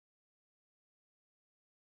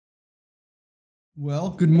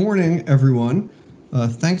Well, good morning, everyone.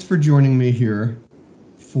 Thanks for joining me here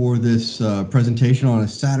for this presentation on a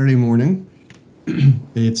Saturday morning.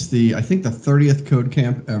 It's I think the 30th Code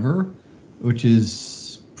Camp ever, which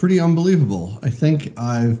is pretty unbelievable. I think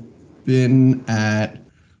I've been at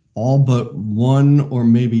all but one or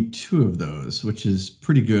maybe two of those, which is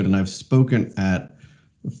pretty good, and I've spoken at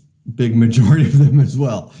a big majority of them as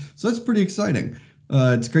well. So that's pretty exciting.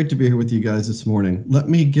 It's great to be here with you guys this morning. Let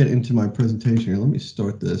me get into my presentation here. Let me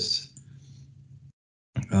start this.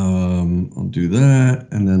 I'll do that,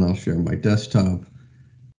 and then I'll share my desktop.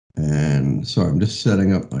 And sorry, I'm just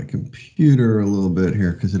setting up my computer a little bit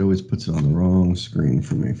here because it always puts it on the wrong screen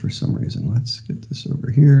for me for some reason. Let's get this over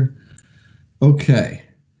here. Okay,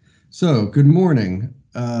 so good morning.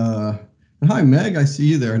 Hi, Meg. I see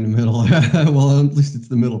you there in the middle. Well, at least it's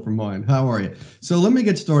the middle for mine. How are you? So let me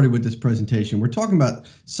get started with this presentation. We're talking about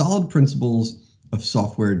solid principles of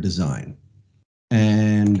software design.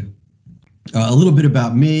 And a little bit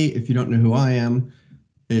about me. If you don't know who I am,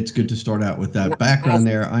 it's good to start out with that background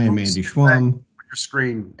there. I am Andy Schwam. Your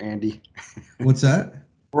screen, Andy. What's that?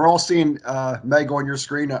 We're all seeing Meg on your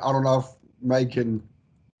screen. I don't know if Meg can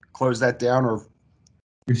close that down or.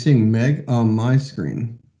 You're seeing Meg on my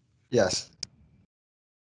screen. Yes.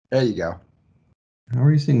 There you go. How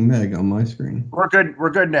are you seeing Meg on my screen? We're good. We're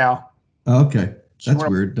good now. Okay. That's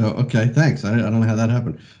weird. Oh, okay. Thanks. I don't know how that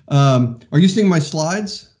happened. Are you seeing my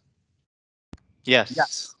slides? Yes.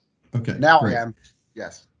 Yes. Okay. Now great. I am.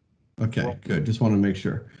 Yes. Okay, good. Just want to make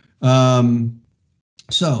sure. My name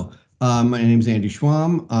is Andy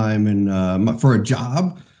Schwam. I'm in for a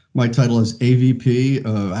job. My title is AVP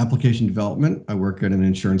of Application Development. I work at an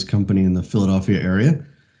insurance company in the Philadelphia area.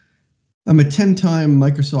 I'm a 10-time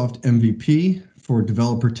Microsoft MVP for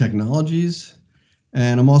developer technologies,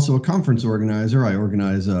 and I'm also a conference organizer. I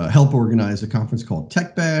help organize a conference called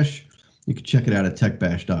TechBash. You can check it out at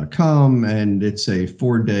techbash.com, and it's a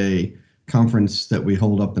 4-day conference that we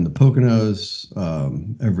hold up in the Poconos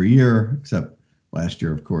every year, except last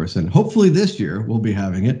year, of course. And hopefully this year we'll be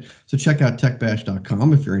having it. So check out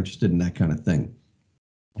techbash.com if you're interested in that kind of thing.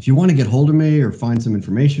 If you want to get hold of me or find some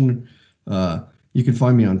information, you can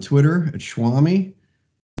find me on Twitter at Schwami.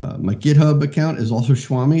 My GitHub account is also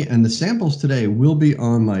Schwami, and the samples today will be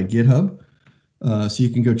on my GitHub. So you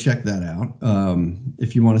can go check that out.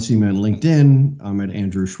 If you want to see me on LinkedIn, I'm at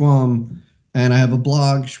Andrew Schwam. And I have a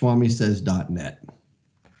blog, schwamisays.net.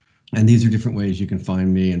 And these are different ways you can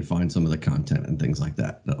find me and find some of the content and things like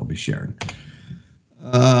that I'll be sharing.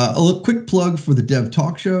 A little quick plug for the Dev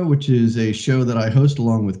Talk Show, which is a show that I host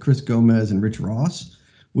along with Chris Gomez and Rich Ross.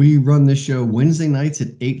 We run this show Wednesday nights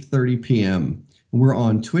at 8:30 p.m. We're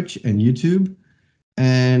on Twitch and YouTube.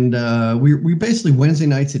 And we basically Wednesday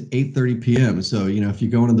nights at 8:30 p.m. So, if you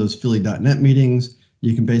go into those Philly.net meetings,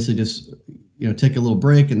 you can basically just take a little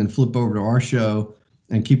break and then flip over to our show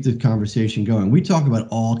and keep the conversation going. We talk about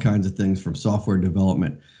all kinds of things from software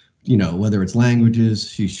development, whether it's languages,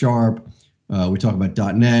 C#, we talk about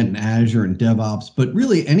 .NET and Azure and DevOps, but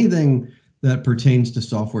really anything that pertains to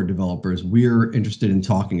software developers, we're interested in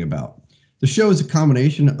talking about. The show is a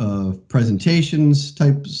combination of presentations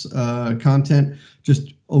types content,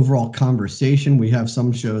 just overall conversation. We have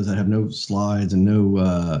some shows that have no slides and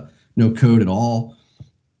no code at all.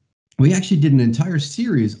 We actually did an entire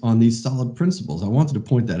series on these solid principles. I wanted to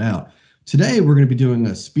point that out. Today, we're going to be doing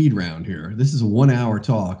a speed round here. This is a 1-hour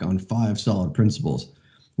talk on 5 solid principles.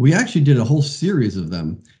 We actually did a whole series of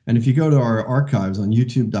them. And if you go to our archives on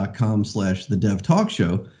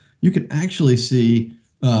youtube.com/thedevtalkshow, you can actually see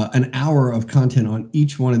an hour of content on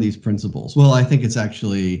each one of these principles. Well, I think it's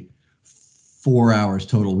actually 4 hours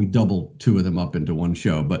total. We doubled 2 of them up into one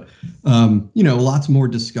show, but lots more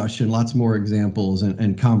discussion, lots more examples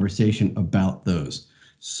and conversation about those.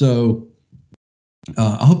 So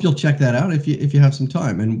I hope you'll check that out if you have some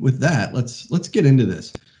time. And with that, let's get into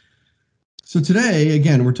this. So today,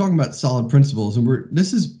 again, we're talking about solid principles, and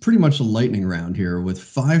this is pretty much a lightning round here with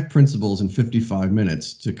 5 principles in 55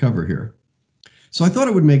 minutes to cover here. So I thought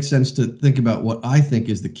it would make sense to think about what I think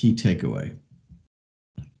is the key takeaway.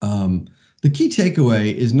 The key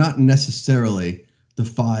takeaway is not necessarily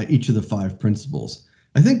each of the 5 principles.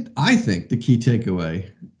 I think the key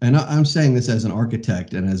takeaway, and I'm saying this as an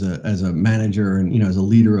architect and as a manager and as a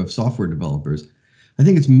leader of software developers, I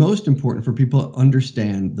think it's most important for people to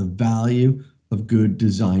understand the value of good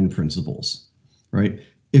design principles, right?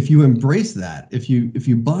 If you embrace that, if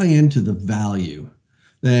you buy into the value,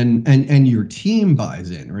 then and your team buys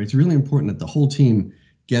in, right? It's really important that the whole team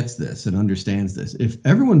gets this and understands this. If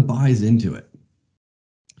everyone buys into it,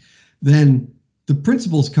 then the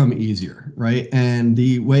principles come easier, right? And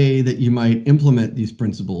the way that you might implement these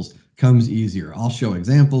principles comes easier. I'll show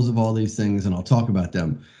examples of all these things and I'll talk about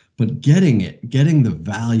them. But getting the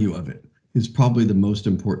value of it is probably the most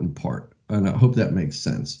important part. And I hope that makes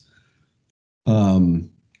sense.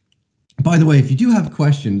 By the way, if you do have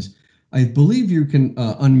questions, I believe you can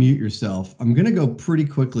unmute yourself. I'm going to go pretty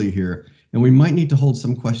quickly here, and we might need to hold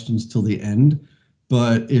some questions till the end.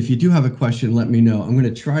 But if you do have a question, let me know. I'm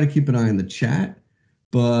going to try to keep an eye on the chat,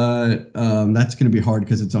 but that's going to be hard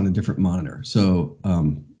because it's on a different monitor. So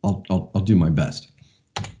I'll do my best.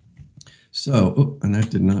 So, oh, and that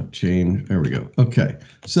did not change. There we go. Okay.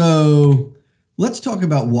 So let's talk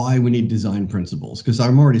about why we need design principles, because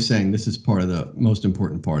I'm already saying this is part of the most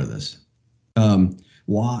important part of this.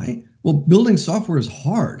 Why? Well, building software is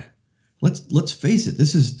hard. Let's face it.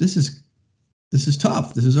 This is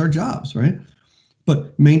tough. This is our jobs, right?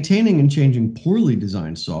 But maintaining and changing poorly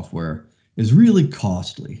designed software is really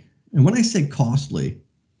costly. And when I say costly,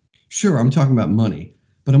 sure, I'm talking about money,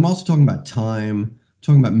 but I'm also talking about time,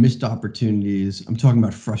 talking about missed opportunities. I'm talking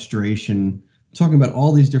about frustration. I'm talking about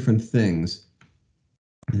all these different things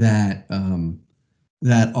that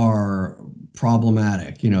that are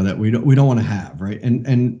problematic, that we don't want to have, right?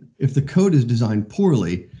 And if the code is designed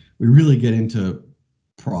poorly, we really get into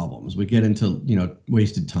problems. We get into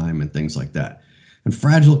wasted time and things like that. And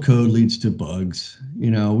fragile code leads to bugs.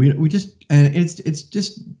 We just, and it's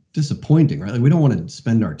just disappointing, right? Like we don't want to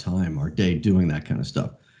spend our time, our day doing that kind of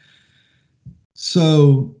stuff.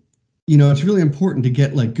 So, it's really important to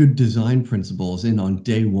get like good design principles in on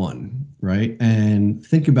day one, right? And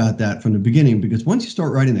think about that from the beginning, because once you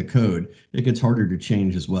start writing the code, it gets harder to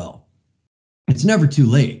change as well. It's never too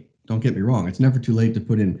late. Don't get me wrong. It's never too late to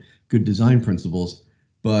put in good design principles,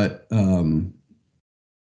 but you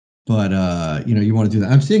want to do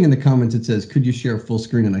that. I'm seeing in the comments, it says, could you share full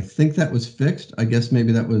screen? And I think that was fixed. I guess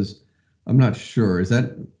maybe that was, I'm not sure. Is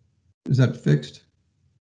that fixed?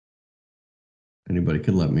 Anybody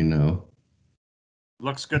could let me know.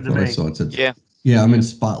 Looks good to me. I saw it said, Yeah. Yeah, I'm in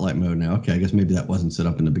spotlight mode now. Okay, I guess maybe that wasn't set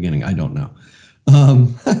up in the beginning. I don't know.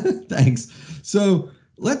 Thanks. So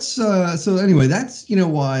so anyway, that's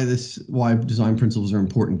why design principles are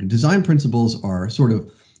important. Design principles are sort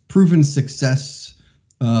of proven success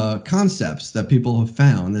concepts that people have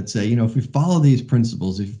found that say, if we follow these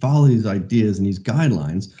principles, if you follow these ideas and these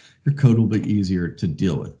guidelines, your code will be easier to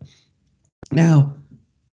deal with. Now,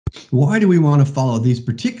 why do we want to follow these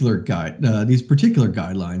particular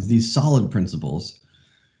guidelines, these solid principles?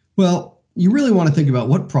 Well, you really want to think about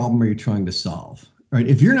what problem are you trying to solve, right?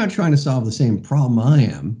 If you're not trying to solve the same problem I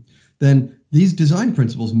am, then these design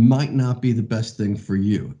principles might not be the best thing for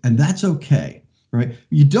you, and that's okay, right? What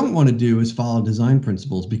you don't want to do is follow design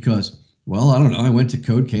principles because, well, I don't know, I went to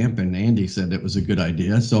Code Camp and Andy said it was a good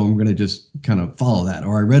idea, so I'm going to just kind of follow that.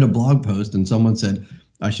 Or I read a blog post and someone said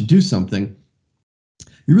I should do something.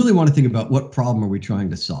 You really want to think about what problem are we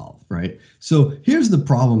trying to solve, right? So here's the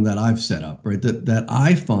problem that I've set up, right? That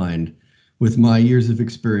I find with my years of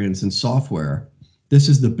experience in software, this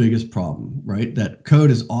is the biggest problem, right? That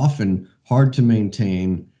code is often hard to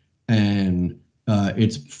maintain and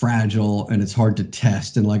it's fragile and it's hard to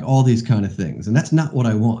test and like all these kind of things. And that's not what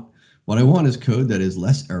I want. What I want is code that is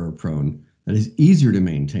less error prone, that is easier to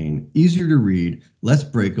maintain, easier to read, less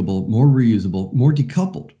breakable, more reusable, more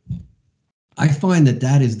decoupled. I find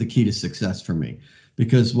that is the key to success for me,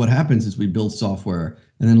 because what happens is we build software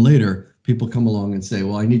and then later people come along and say,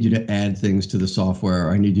 well, I need you to add things to the software,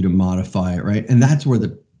 or I need you to modify it, right? And that's where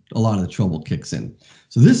a lot of the trouble kicks in.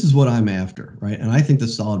 So this is what I'm after, right? And I think the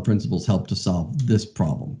solid principles help to solve this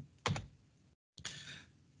problem.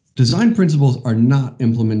 Design principles are not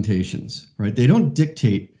implementations, right? They don't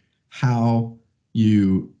dictate how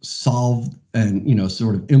you solve and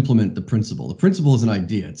sort of implement the principle. The principle is an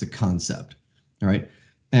idea, it's a concept. All right.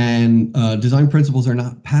 And design principles are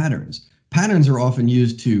not patterns. Patterns are often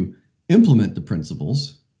used to implement the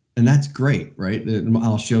principles, and that's great, right?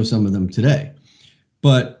 I'll show some of them today.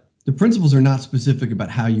 But the principles are not specific about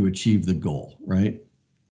how you achieve the goal, right?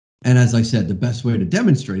 And as I said, the best way to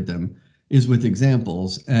demonstrate them is with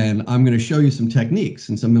examples. And I'm going to show you some techniques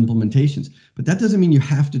and some implementations. But that doesn't mean you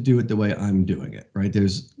have to do it the way I'm doing it, right?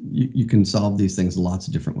 You can solve these things lots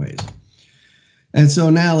of different ways. And so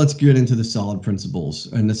now let's get into the solid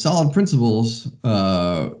principles. And the solid principles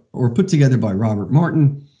were put together by Robert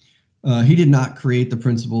Martin. He did not create the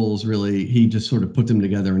principles, really. He just sort of put them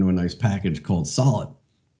together into a nice package called Solid.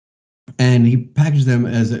 And he packaged them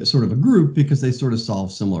as a sort of a group because they sort of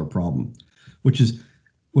solve similar problem, which is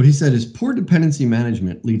what he said is poor dependency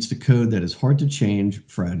management leads to code that is hard to change,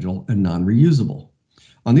 fragile, and non-reusable.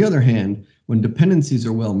 On the other hand, when dependencies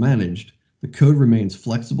are well managed, the code remains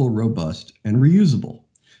flexible, robust, and reusable.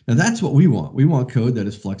 Now that's what we want. We want code that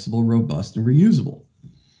is flexible, robust, and reusable.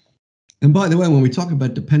 And by the way, when we talk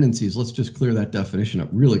about dependencies, let's just clear that definition up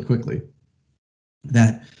really quickly.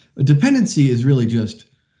 That a dependency is really just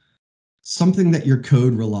something that your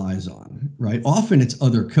code relies on, right? Often it's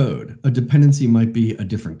other code. A dependency might be a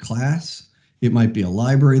different class. It might be a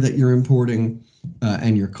library that you're importing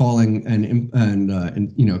and you're calling and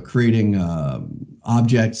creating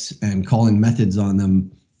objects and calling methods on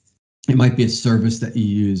them. It might be a service that you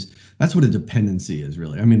use. That's what a dependency is,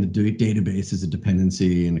 really. I mean, the database is a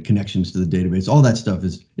dependency, and the connections to the database, all that stuff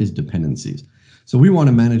is dependencies. So we want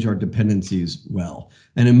to manage our dependencies well.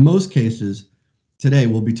 And in most cases, today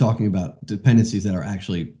we'll be talking about dependencies that are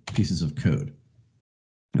actually pieces of code.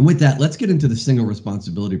 And with that, let's get into the single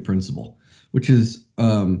responsibility principle, which is,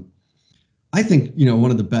 I think, one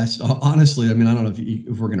of the best. Honestly, I mean, I don't know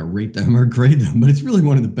if we're going to rate them or grade them, but it's really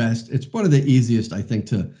one of the best. It's one of the easiest, I think,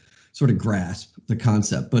 to sort of grasp the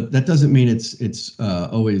concept. But that doesn't mean it's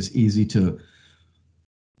always easy to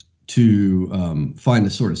find the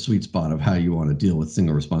sort of sweet spot of how you want to deal with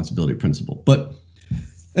single responsibility principle. But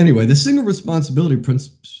anyway, the single responsibility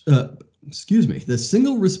principle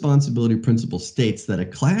states that a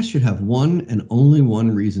class should have one and only one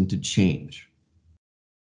reason to change.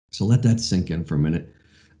 So let that sink in for a minute.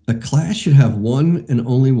 A class should have one and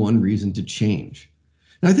only one reason to change.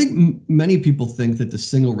 Now, I think many people think that the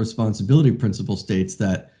single responsibility principle states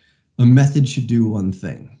that a method should do one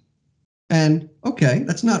thing. And okay,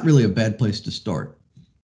 that's not really a bad place to start,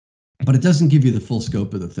 but it doesn't give you the full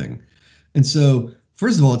scope of the thing. And so,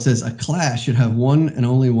 first of all, it says a class should have one and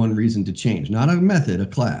only one reason to change, not a method, a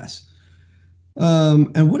class.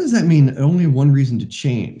 And what does that mean? Only one reason to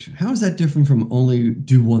change. How is that different from only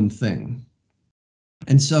do one thing?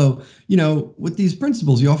 And so, with these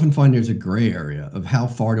principles, you often find there's a gray area of how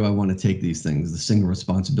far do I want to take these things, the single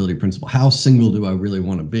responsibility principle. How single do I really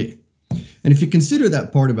want to be? And if you consider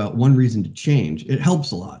that part about one reason to change, it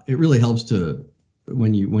helps a lot. It really helps to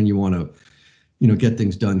when you want to, get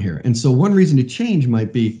things done here. And so one reason to change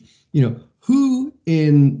might be, who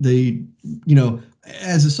in the,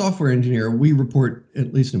 as a software engineer, we report,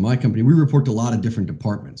 at least in my company, we report to a lot of different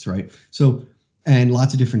departments, right? So, and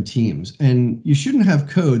lots of different teams. And you shouldn't have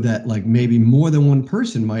code that like maybe more than one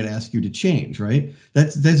person might ask you to change, right?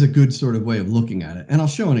 That's a good sort of way of looking at it. And I'll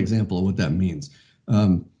show an example of what that means.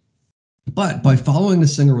 But by following the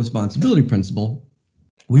single responsibility principle,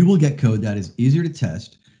 we will get code that is easier to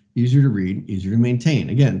test, easier to read, easier to maintain.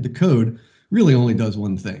 Again, the code really only does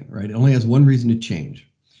one thing, right? It only has one reason to change.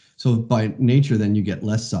 So by nature, then you get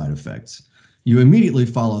less side effects. You immediately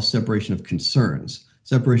follow separation of concerns.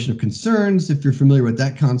 Separation of concerns, if you're familiar with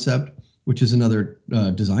that concept, which is another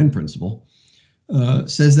design principle,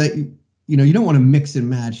 says that you don't want to mix and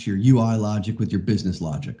match your UI logic with your business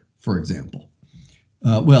logic, for example.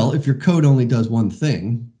 Well, if your code only does one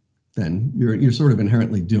thing, then you're sort of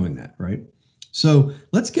inherently doing that, right? So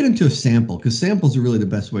let's get into a sample, because samples are really the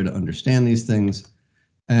best way to understand these things.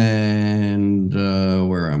 And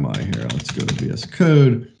where am I here? Let's go to VS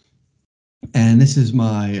Code. And this is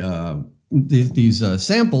my, these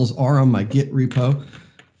samples are on my Git repo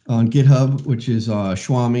on GitHub, which is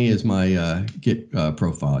Schwam is my Git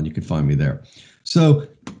profile, and you can find me there. So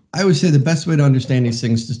I would say the best way to understand these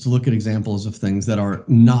things is to look at examples of things that are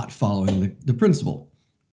not following the principle.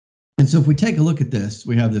 And so if we take a look at this,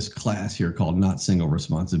 we have this class here called not single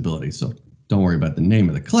responsibility. So don't worry about the name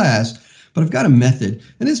of the class, but I've got a method,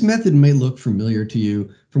 and this method may look familiar to you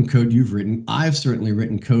from code you've written. I've certainly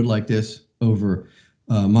written code like this over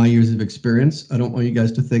my years of experience. I don't want you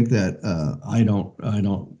guys to think that I don't,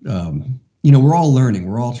 we're all learning.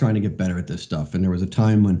 We're all trying to get better at this stuff. And there was a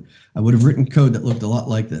time when I would have written code that looked a lot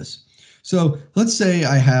like this. So let's say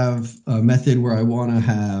I have a method where I want to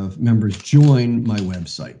have members join my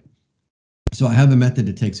website. So I have a method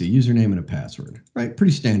that takes a username and a password, right?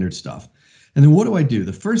 Pretty standard stuff. And then what do I do?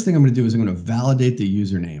 The first thing I'm going to do is I'm going to validate the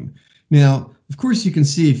username. Now, of course, you can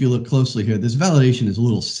see if you look closely here, this validation is a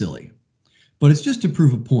little silly, but it's just to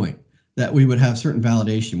prove a point that we would have certain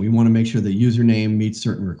validation. We want to make sure the username meets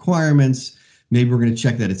certain requirements. Maybe we're going to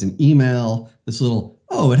check that it's an email. This little,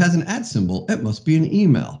 oh, it has an @ symbol. It must be an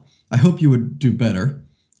email. I hope you would do better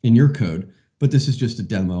in your code, but this is just a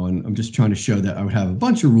demo, and I'm just trying to show that I would have a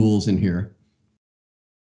bunch of rules in here.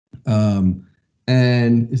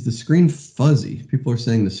 And is the screen fuzzy? People are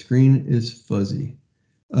saying the screen is fuzzy.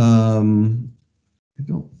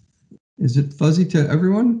 Is it fuzzy to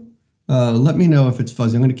everyone? Let me know if it's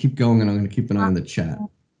fuzzy. I'm going to keep going, and I'm going to keep an eye on the chat.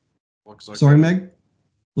 Sorry, Meg?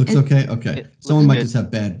 Looks okay? Okay. Someone might just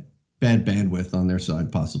have bad bandwidth on their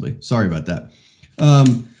side, possibly. Sorry about that.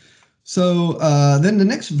 So then the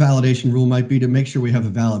next validation rule might be to make sure we have a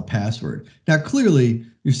valid password. Now, clearly,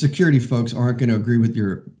 your security folks aren't going to agree with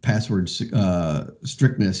your password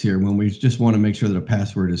strictness here when we just want to make sure that a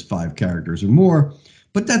password is 5 characters or more,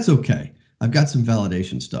 but that's okay. I've got some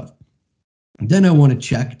validation stuff. Then I want to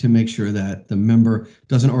check to make sure that the member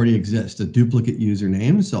doesn't already exist, a duplicate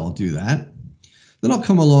username, so I'll do that. Then I'll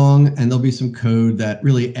come along and there'll be some code that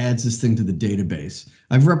really adds this thing to the database.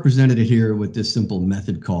 I've represented it here with this simple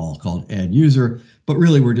method call called add user, but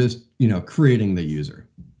really we're just, creating the user.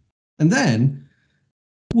 And then,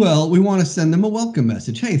 well, we want to send them a welcome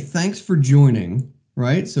message. Hey, thanks for joining,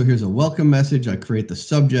 right? So here's a welcome message. I create the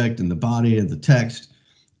subject and the body of the text,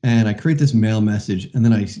 and I create this mail message, and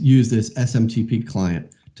then I use this SMTP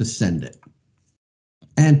client to send it.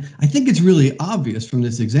 And I think it's really obvious from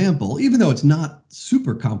this example, even though it's not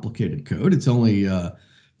super complicated code, it's only,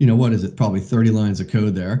 what is it, probably 30 lines of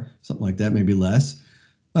code there, something like that, maybe less.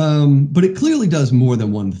 But it clearly does more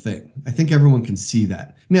than one thing. I think everyone can see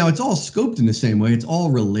that. Now, it's all scoped in the same way. It's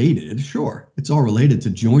all related, sure. It's all related to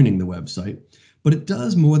joining the website, but it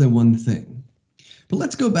does more than one thing. But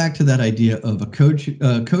let's go back to that idea of a code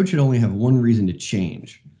should only have one reason to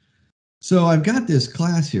change. So I've got this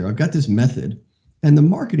class here, I've got this method, and the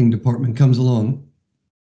marketing department comes along.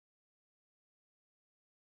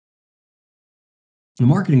 The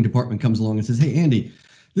marketing department comes along and says, hey, Andy,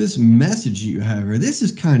 this message you have here, this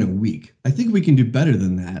is kind of weak. I think we can do better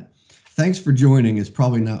than that. Thanks for joining is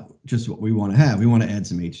probably not just what we want to have. We want to add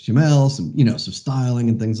some HTML, some styling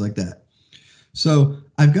and things like that. So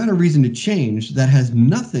I've got a reason to change that has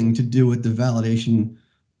nothing to do with the validation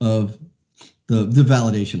of the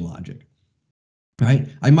validation logic. Right?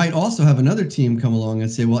 I might also have another team come along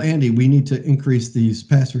and say, well, Andy, we need to increase these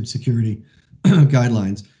password security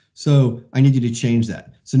guidelines. So I need you to change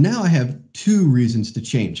that. So now I have 2 reasons to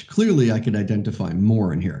change. Clearly, I could identify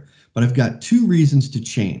more in here, but I've got 2 reasons to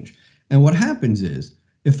change. And what happens is,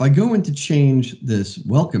 if I go in to change this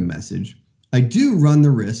welcome message, I do run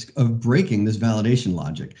the risk of breaking this validation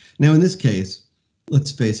logic. Now, in this case,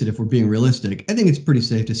 let's face it, if we're being realistic, I think it's pretty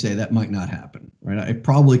safe to say that might not happen, right? I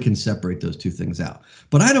probably can separate those 2 things out.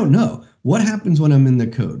 But I don't know. What happens when I'm in the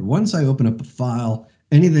code? Once I open up a file,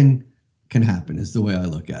 anything can happen is the way I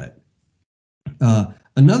look at it.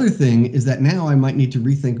 Another thing is that now I might need to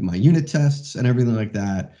rethink my unit tests and everything like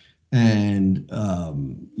that. And,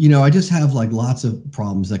 I just have like lots of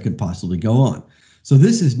problems that could possibly go on. So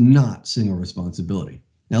this is not single responsibility.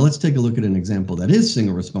 Now let's take a look at an example that is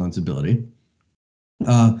single responsibility.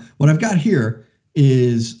 What I've got here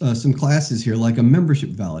is some classes here, like a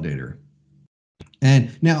membership validator. And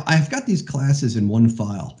now I've got these classes in one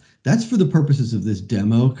file. That's for the purposes of this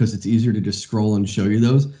demo, because it's easier to just scroll and show you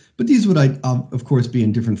those. But these would, of course, be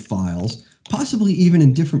in different files, possibly even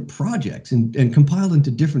in different projects and compiled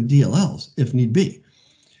into different DLLs if need be.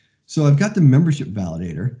 So I've got the membership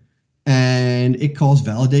validator, and it calls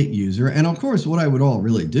validate user. And of course, what I would all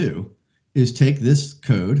really do is take this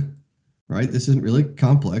code, right? This isn't really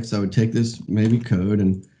complex. I would take this maybe code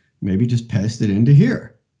and maybe just paste it into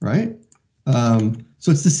here, right?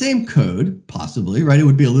 So it's the same code, possibly, right? It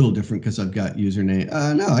would be a little different because I've got username.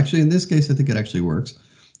 No, actually, in this case, I think it actually works.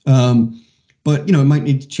 But, it might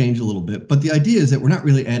need to change a little bit. But the idea is that we're not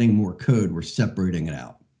really adding more code. We're separating it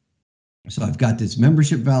out. So I've got this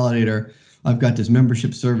membership validator. I've got this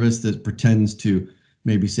membership service that pretends to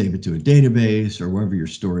maybe save it to a database or wherever your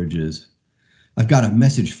storage is. I've got a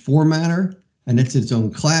message formatter, and it's its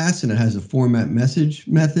own class, and it has a format message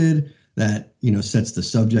method that sets the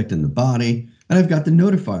subject and the body. And I've got the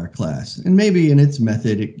notifier class, and maybe in its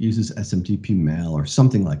method it uses SMTP mail or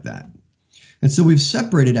something like that. And so we've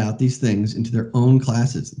separated out these things into their own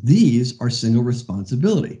classes. These are single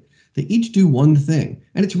responsibility. They each do one thing,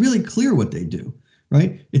 and it's really clear what they do,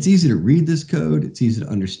 right? It's easy to read this code. It's easy to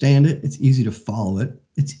understand it. It's easy to follow it.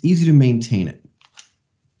 It's easy to maintain it.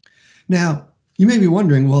 Now, you may be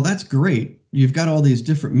wondering, well, that's great. You've got all these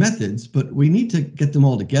different methods, but we need to get them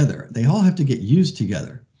all together. They all have to get used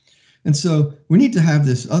together. And so we need to have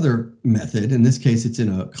this other method. In this case, it's in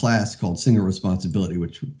a class called single responsibility,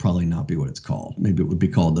 which would probably not be what it's called. Maybe it would be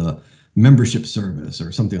called the membership service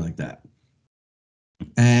or something like that.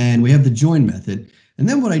 And we have the join method. And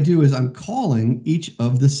then what I do is I'm calling each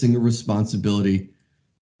of the single responsibility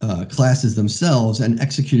classes themselves and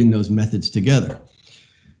executing those methods together.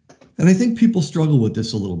 And I think people struggle with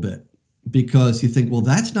this a little bit because you think, well,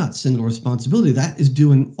 that's not single responsibility. That is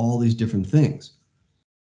doing all these different things.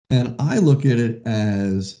 And I look at it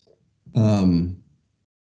as the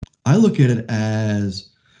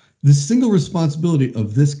single responsibility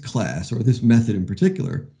of this class or this method in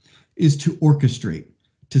particular is to orchestrate,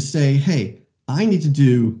 to say, hey, I need to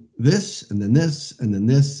do this, and then this, and then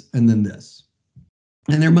this, and then this.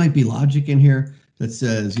 And there might be logic in here that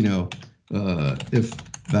says, if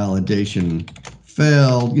validation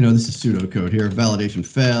failed, this is pseudocode here. If validation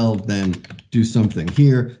failed, then do something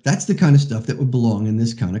here. That's the kind of stuff that would belong in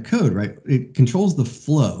this kind of code, right? It controls the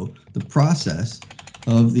flow, the process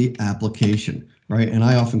of the application, right? And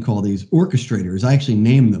I often call these orchestrators. I actually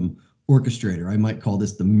name them orchestrator. I might call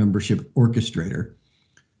this the membership orchestrator,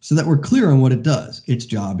 so that we're clear on what it does. Its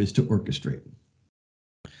job is to orchestrate.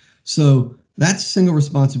 So that's single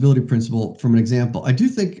responsibility principle from an example. I do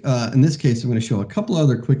think in this case, I'm going to show a couple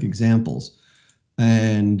other quick examples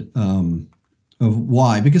and of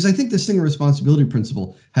why, because I think the single responsibility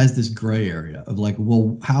principle has this gray area of like,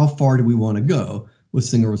 well, how far do we want to go with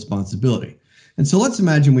single responsibility? And so let's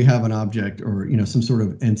imagine we have an object or some sort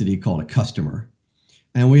of entity called a customer,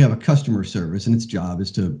 and we have a customer service, and its job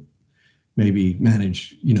is to maybe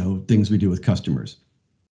manage things we do with customers.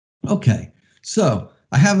 Okay, so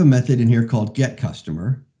I have a method in here called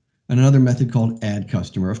getCustomer and another method called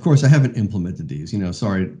addCustomer. Of course, I haven't implemented these.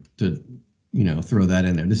 Sorry to throw that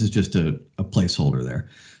in there. This is just a placeholder there.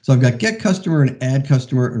 So I've got getCustomer and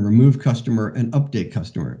addCustomer and removeCustomer and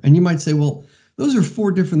updateCustomer. And you might say, well, those are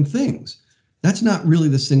 4 different things. That's not really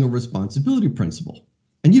the single responsibility principle.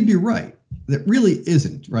 And you'd be right. That really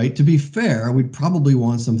isn't, right? To be fair, we'd probably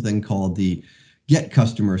want something called the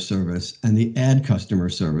getCustomer service and the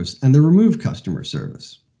addCustomer service and the removeCustomer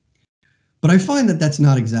service. But I find that that's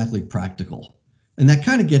not exactly practical. And that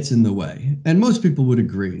kind of gets in the way. And most people would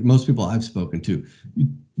agree, most people I've spoken to,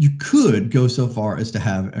 you could go so far as to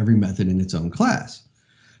have every method in its own class.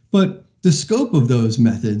 But the scope of those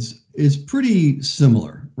methods is pretty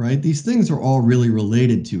similar, right? These things are all really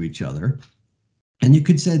related to each other. And you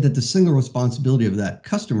could say that the single responsibility of that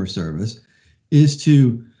customer service is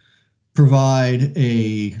to provide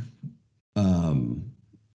a,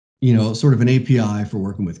 sort of an API for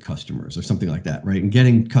working with customers or something like that, right? And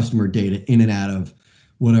getting customer data in and out of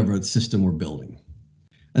whatever system we're building.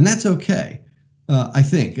 And that's okay, I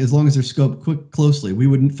think, as long as they're scoped closely. We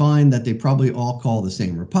wouldn't find that they probably all call the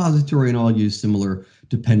same repository and all use similar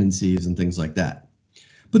dependencies and things like that.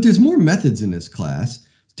 But there's more methods in this class.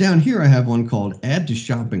 Down here, I have one called add to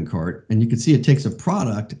shopping cart, and you can see it takes a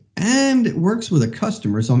product and it works with a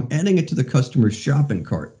customer. So I'm adding it to the customer's shopping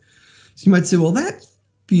cart. So you might say, well, that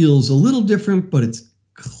feels a little different, but it's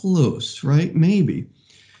close, right? Maybe.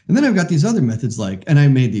 And then I've got these other methods like, and I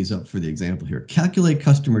made these up for the example here, calculate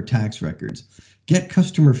customer tax records, get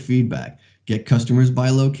customer feedback, get customers by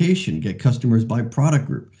location, get customers by product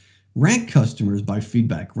group, rank customers by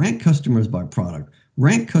feedback, rank customers by product,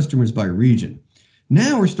 rank customers by region.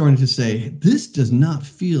 Now we're starting to say, this does not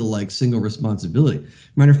feel like single responsibility.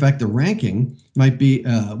 Matter of fact, the ranking might be,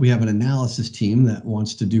 we have an analysis team that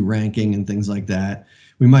wants to do ranking and things like that.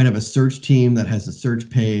 We might have a search team that has a search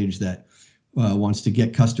page that wants to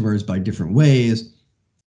get customers by different ways.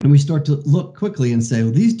 And we start to look quickly and say,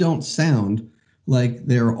 well, these don't sound like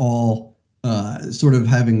they're all sort of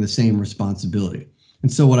having the same responsibility.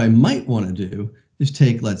 And so what I might want to do is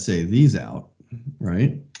take, let's say, these out,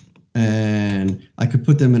 right? And I could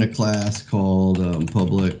put them in a class called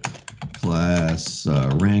public class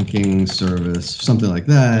ranking service, something like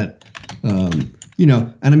that.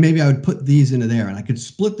 And maybe I would put these into there and I could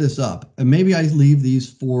split this up. And maybe I leave these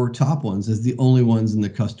 4 top ones as the only ones in the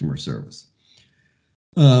customer service.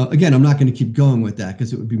 Again, I'm not going to keep going with that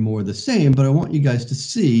because it would be more the same, but I want you guys to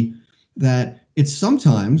see that it's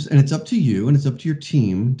sometimes, and it's up to you and it's up to your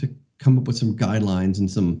team to come up with some guidelines and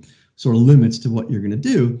some sort of limits to what you're going to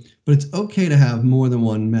do, but it's okay to have more than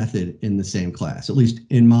one method in the same class, at least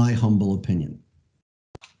in my humble opinion.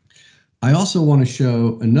 I also want to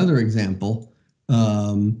show another example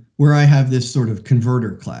where I have this sort of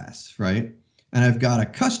converter class, right? And I've got a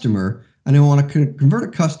customer, and I want to convert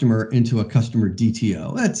a customer into a customer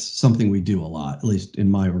DTO. That's something we do a lot, at least in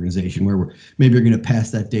my organization, where maybe you're going to pass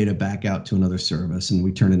that data back out to another service and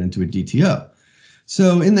we turn it into a DTO.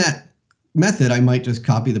 So in that method, I might just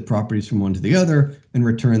copy the properties from one to the other and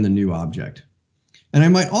return the new object. And I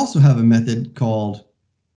might also have a method called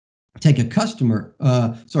take a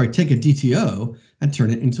DTO and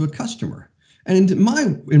turn it into a customer. And in my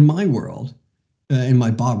world, in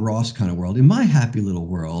my Bob Ross kind of world, in my happy little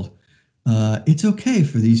world, it's okay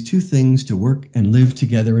for these 2 things to work and live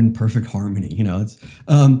together in perfect harmony.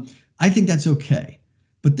 I think that's okay.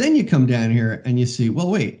 But then you come down here and you see,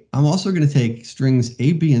 well, wait, I'm also going to take strings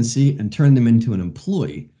A, B, and C and turn them into an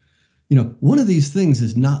employee. One of these things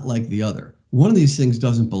is not like the other. One of these things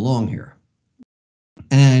doesn't belong here.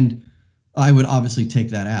 And I would obviously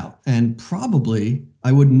take that out. And probably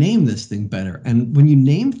I would name this thing better. And when you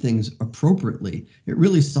name things appropriately, it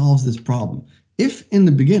really solves this problem. If in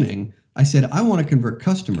the beginning I said, I want to convert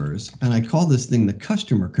customers, and I call this thing the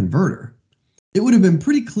customer converter, it would have been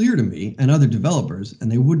pretty clear to me and other developers,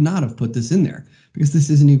 and they would not have put this in there because this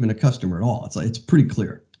isn't even a customer at all. It's pretty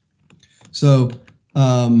clear. So,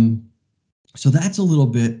 so that's a little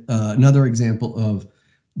bit another example of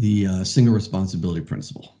the single responsibility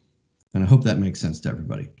principle. And I hope that makes sense to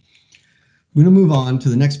everybody. I'm going to move on to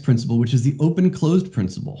the next principle, which is the open-closed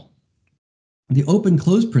principle. The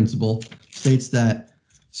open-closed principle states that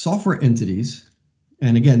software entities,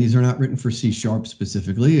 and again, these are not written for C#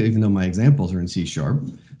 specifically, even though my examples are in C#,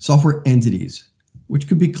 software entities, which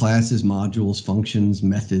could be classes, modules, functions,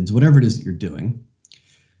 methods, whatever it is that you're doing.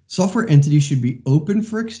 Software entities should be open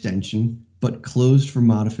for extension, but closed for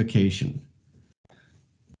modification.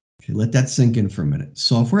 Okay, let that sink in for a minute.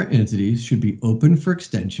 Software entities should be open for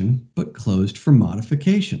extension, but closed for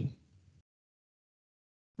modification.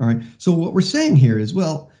 All right, so what we're saying here is,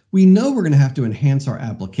 well, we know we're going to have to enhance our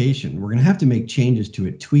application. We're going to have to make changes to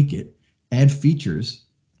it, tweak it, add features.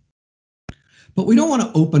 But we don't want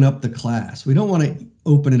to open up the class. We don't want to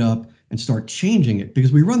open it up and start changing it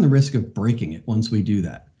because we run the risk of breaking it once we do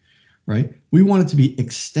that, right? We want it to be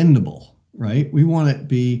extendable, right? We want it to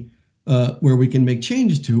be where we can make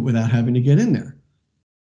changes to it without having to get in there,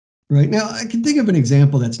 right? Now, I can think of an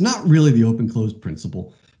example that's not really the open-closed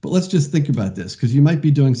principle, but let's just think about this because you might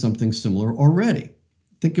be doing something similar already.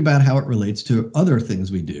 Think about how it relates to other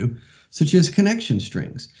things we do, such as connection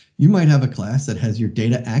strings. You might have a class that has your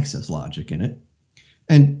data access logic in it,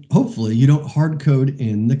 and hopefully you don't hard code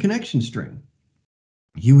in the connection string.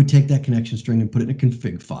 You would take that connection string and put it in a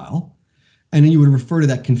config file, and then you would refer to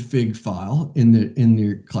that config file in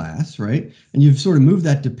your class, right? And you've sort of moved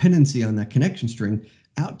that dependency on that connection string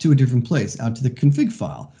out to a different place, out to the config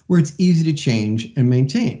file, where it's easy to change and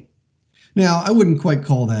maintain. Now, I wouldn't quite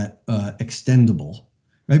call that extendable,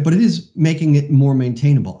 right? But it is making it more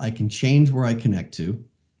maintainable. I can change where I connect to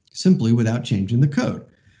simply without changing the code.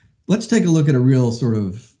 Let's take a look at a real sort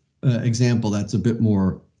of example that's a bit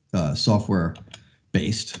more software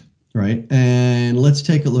based, right? And let's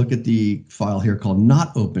take a look at the file here called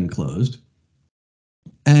not open closed.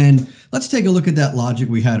 And let's take a look at that logic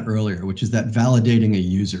we had earlier, which is that validating a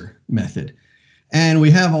user method. And we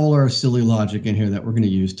have all our silly logic in here that we're going to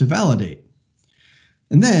use to validate.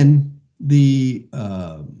 And then the,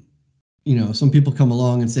 some people come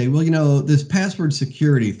along and say, well, this password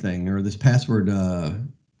security thing or this password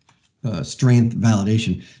strength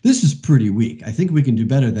validation, this is pretty weak. I think we can do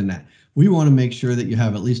better than that. We want to make sure that you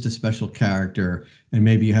have at least a special character, and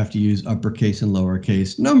maybe you have to use uppercase and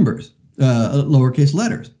lowercase numbers, lowercase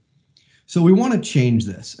letters. So we want to change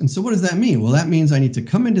this. And so what does that mean? Well, that means I need to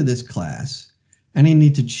come into this class and I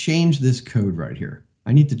need to change this code right here.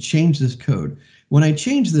 I need to change this code. When I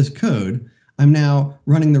change this code, I'm now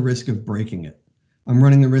running the risk of breaking it. I'm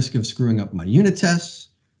running the risk of screwing up my unit tests.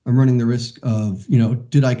 I'm running the risk of,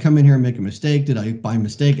 did I come in here and make a mistake? Did I, by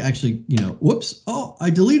mistake, actually, whoops, oh, I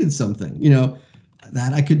deleted something,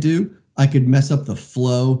 that I could do. I could mess up the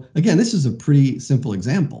flow. Again, this is a pretty simple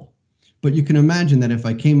example, but you can imagine that if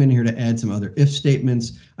I came in here to add some other if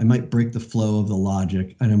statements, I might break the flow of the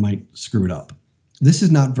logic and I might screw it up. This is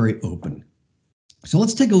not very open. So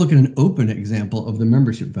let's take a look at an open example of the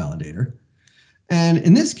membership validator. And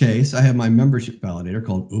in this case, I have my membership validator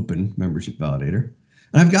called open membership validator.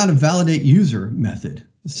 And I've got a validate user method,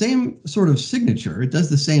 the same sort of signature. It does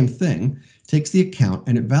the same thing, takes the account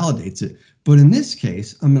and it validates it. But in this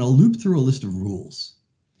case, I'm going to loop through a list of rules.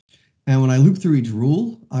 And when I loop through each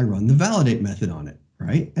rule, I run the validate method on it,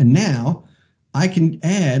 right? And now I can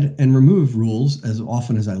add and remove rules as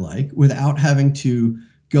often as I like without having to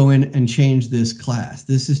go in and change this class.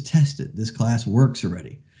 This is tested. This class works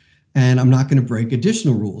already. And I'm not going to break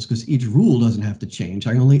additional rules because each rule doesn't have to change.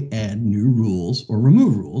 I only add new rules or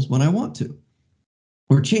remove rules when I want to,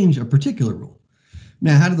 or change a particular rule.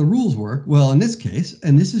 Now, how do the rules work? Well, in this case,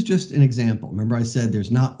 and this is just an example. Remember I said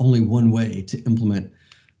there's not only one way to implement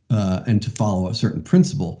and to follow a certain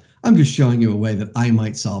principle. I'm just showing you a way that I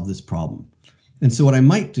might solve this problem. And so what I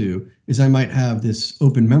might do is I might have this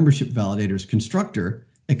open membership validators constructor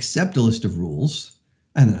accept a list of rules,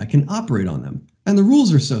 and then I can operate on them. And the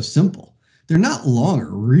rules are so simple. They're not longer,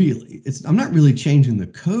 really. I'm not really changing the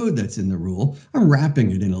code that's in the rule. I'm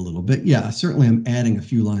wrapping it in a little bit. Yeah, certainly I'm adding a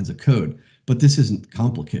few lines of code, but this isn't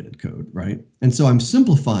complicated code, right? And so I'm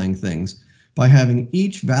simplifying things by having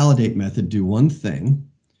each validate method do one thing.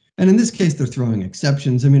 And in this case, they're throwing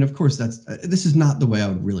exceptions. I mean, of course, this is not the way I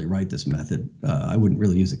would really write this method. I wouldn't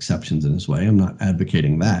really use exceptions in this way. I'm not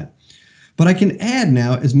advocating that. But I can add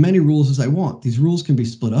now as many rules as I want. These rules can be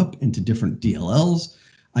split up into different DLLs.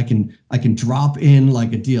 I can drop in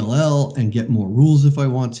like a DLL and get more rules if I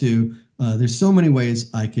want to. There's so many ways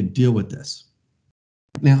I could deal with this.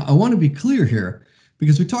 Now, I want to be clear here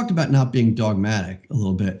because we talked about not being dogmatic a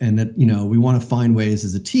little bit, and that we want to find ways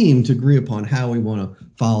as a team to agree upon how we want to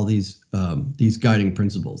follow these guiding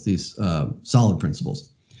principles, these solid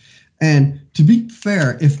principles. And to be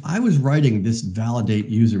fair, if I was writing this validate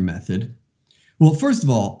user method, well, first of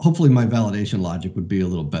all, hopefully my validation logic would be a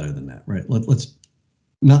little better than that, right?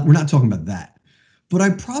 We're not talking about that. But I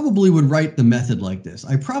probably would write the method like this.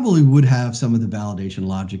 I probably would have some of the validation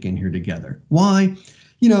logic in here together. Why?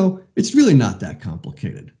 It's really not that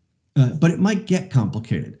complicated, but it might get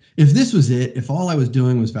complicated. If this was it, if all I was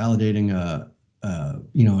doing was validating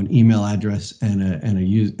an email address and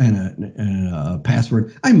a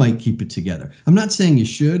password, I might keep it together. I'm not saying you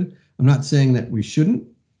should. I'm not saying that we shouldn't.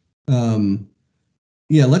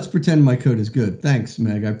 Yeah, let's pretend my code is good. Thanks,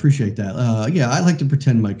 Meg. I appreciate that. Yeah, I like to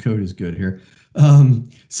pretend my code is good here.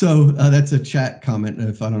 So that's a chat comment.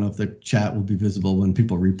 I don't know if the chat will be visible when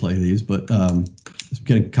people replay these, but just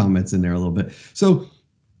getting comments in there a little bit. So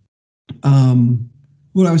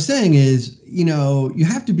what I was saying is, you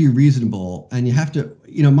have to be reasonable, and you have to,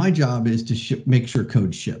 my job is to make sure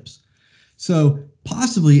code ships. So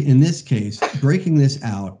possibly in this case, breaking this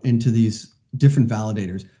out into these different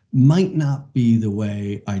validators might not be the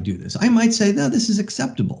way I do this. I might say, no, this is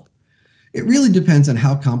acceptable. It really depends on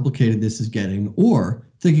how complicated this is getting, or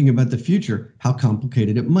thinking about the future, how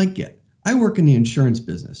complicated it might get. I work in the insurance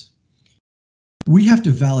business. We have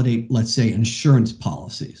to validate, let's say, insurance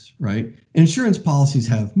policies, right? Insurance policies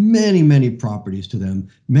have many, many properties to them,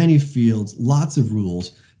 many fields, lots of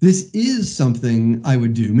rules. This is something I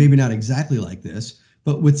would do, maybe not exactly like this,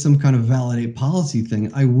 but with some kind of validate policy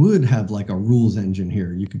thing, I would have like a rules engine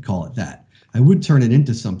here. You could call it that. I would turn it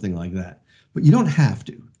into something like that, but you don't have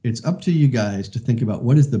to. It's up to you guys to think about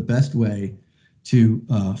what is the best way to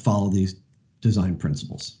follow these design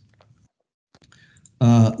principles.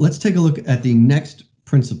 Let's take a look at the next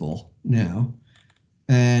principle now.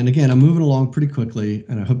 And again, I'm moving along pretty quickly,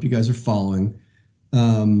 and I hope you guys are following.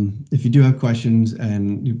 If you do have questions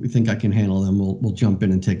and you think I can handle them, we'll jump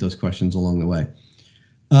in and take those questions along the way.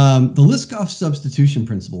 The Liskov substitution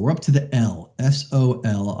principle. We're up to the L,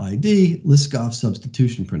 S-O-L-I-D, Liskov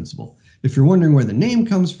substitution principle. If you're wondering where the name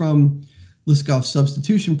comes from, Liskov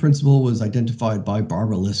substitution principle was identified by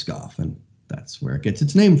Barbara Liskov, and that's where it gets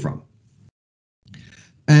its name from.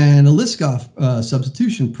 And the Liskov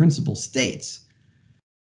substitution principle states,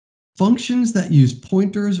 functions that use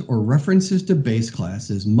pointers or references to base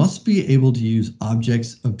classes must be able to use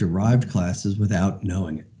objects of derived classes without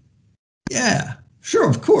knowing it. Yeah, sure,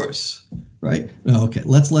 of course, right? Okay,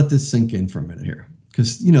 let's let this sink in for a minute here,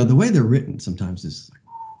 because the way they're written sometimes is like,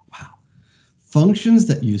 wow. Functions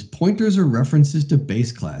that use pointers or references to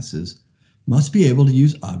base classes must be able to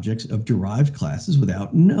use objects of derived classes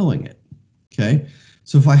without knowing it. Okay,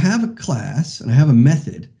 so if I have a class and I have a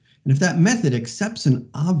method, and if that method accepts an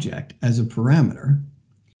object as a parameter,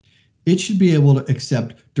 it should be able to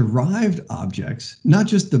accept derived objects, not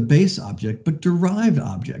just the base object, but derived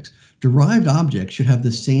objects. Derived objects should have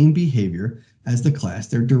the same behavior as the class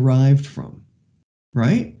they're derived from,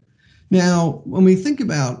 right? Now, when we think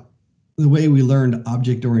about the way we learned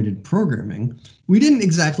object-oriented programming, we didn't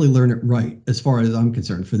exactly learn it right, as far as I'm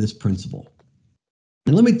concerned, for this principle.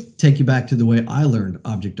 And let me take you back to the way I learned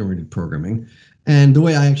object-oriented programming and the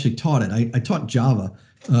way I actually taught it. I taught Java.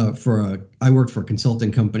 I worked for a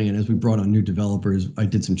consulting company, and as we brought on new developers, I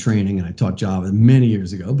did some training, and I taught Java many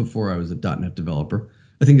years ago, before I was a .NET developer.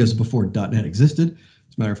 I think it was before .NET existed,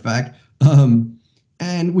 as a matter of fact.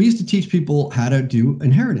 And we used to teach people how to do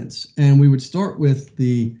inheritance, and we would start with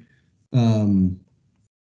the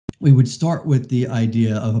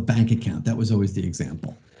idea of a bank account. That was always the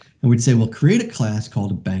example. And we'd say, well, create a class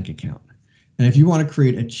called a bank account. And if you want to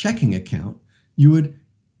create a checking account, you would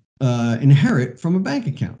inherit from a bank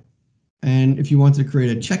account. And if you want to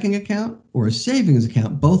create a checking account or a savings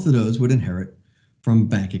account, both of those would inherit from a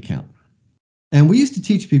bank account. And we used to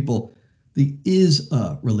teach people the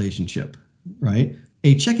is-a relationship, right?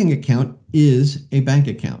 A checking account is a bank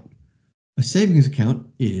account. A savings account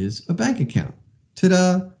is a bank account.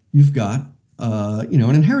 Ta-da! You've got an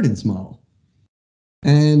inheritance model.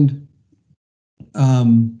 And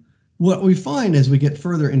what we find as we get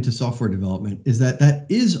further into software development is that that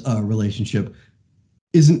is-a relationship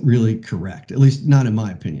isn't really correct, at least not in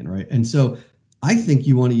my opinion, right? And so I think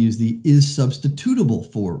you want to use the is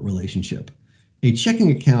substitutable for relationship. A checking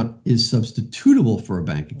account is substitutable for a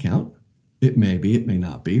bank account. It may be, it may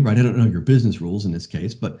not be, right? I don't know your business rules in this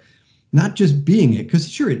case, but not just being it, because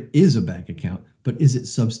sure, it is a bank account, but is it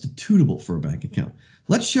substitutable for a bank account?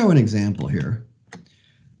 Let's show an example here.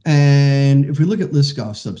 And if we look at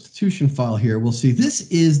Liskov substitution file here, we'll see this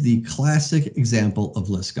is the classic example of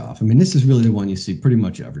Liskov. I mean, this is really the one you see pretty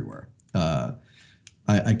much everywhere.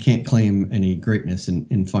 I can't claim any greatness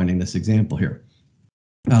in finding this example here.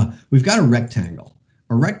 We've got a rectangle.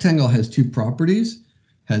 A rectangle has two properties,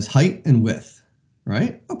 has height and width,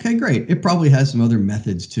 right? Okay, great. It probably has some other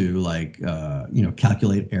methods too, like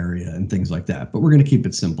calculate area and things like that, but we're going to keep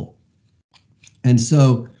it simple. And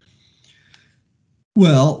so,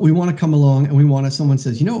 well, we want to come along and we want to, someone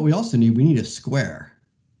says, you know what we also need? We need a square,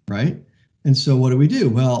 right? And so what do?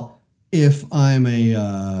 Well, if I'm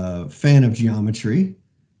a fan of geometry,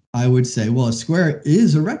 I would say, well, a square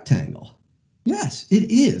is a rectangle. Yes,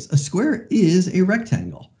 it is. A square is a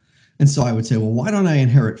rectangle. And so I would say, well, why don't I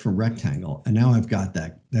inherit from rectangle? And now I've got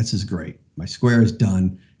that. This is great. My square is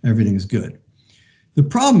done. Everything is good. The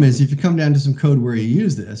problem is if you come down to some code where you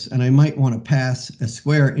use this, and I might want to pass a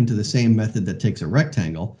square into the same method that takes a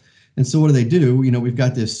rectangle. And so what do? We've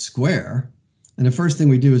got this square. And the first thing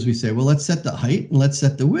we do is we say, well, let's set the height and let's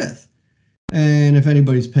set the width. And if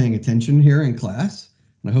anybody's paying attention here in class,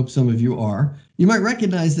 and I hope some of you are, you might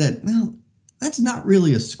recognize that, well, that's not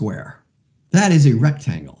really a square. That is a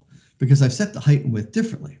rectangle because I've set the height and width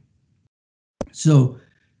differently. So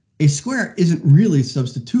a square isn't really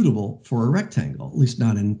substitutable for a rectangle, at least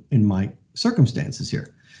not in my circumstances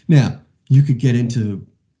here. Now, you could get into,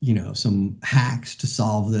 some hacks to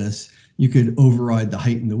solve this. You could override the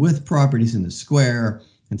height and the width properties in the square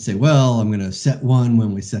and say, well, I'm going to set one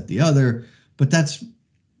when we set the other, but that's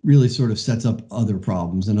really sort of sets up other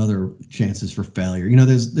problems and other chances for failure.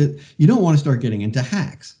 You don't want to start getting into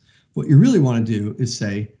hacks. What you really want to do is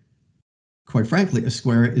say, quite frankly, a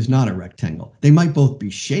square is not a rectangle. They might both be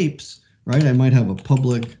shapes, right? I might have a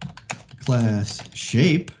public class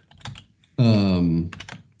shape and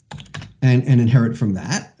inherit from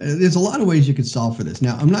that. There's a lot of ways you could solve for this.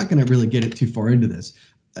 Now, I'm not going to really get it too far into this.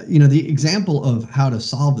 The example of how to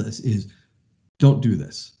solve this is don't do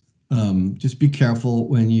this. Just be careful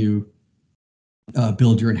when you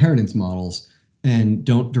build your inheritance models and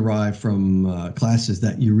don't derive from classes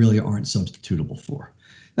that you really aren't substitutable for.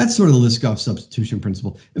 That's sort of the Liskov substitution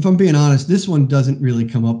principle. If I'm being honest, this one doesn't really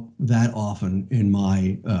come up that often in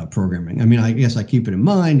my programming. I mean, I guess I keep it in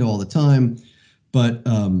mind all the time, but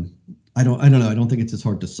I don't know. I don't think it's as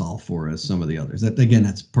hard to solve for as some of the others. Again,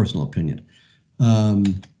 that's personal opinion.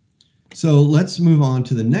 So let's move on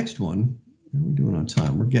to the next one. How are we doing on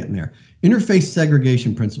time? We're getting there. Interface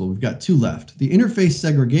segregation principle. We've got two left. The interface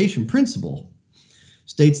segregation principle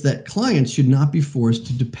states that clients should not be forced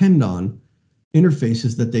to depend on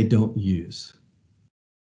interfaces that they don't use.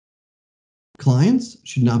 Clients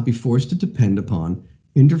should not be forced to depend upon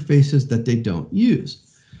interfaces that they don't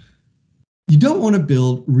use. You don't want to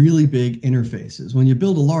build really big interfaces. When you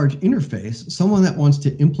build a large interface, someone that wants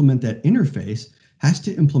to implement that interface has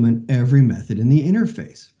to implement every method in the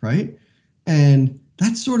interface, right? And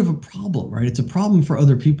that's sort of a problem, right? It's a problem for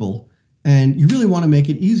other people, and you really want to make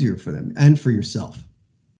it easier for them and for yourself.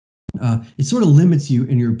 It sort of limits you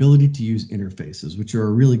in your ability to use interfaces, which are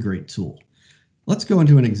a really great tool. Let's go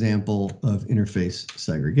into an example of interface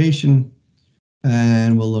segregation,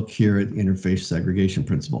 and we'll look here at the interface segregation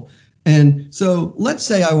principle. And so let's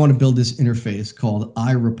say I want to build this interface called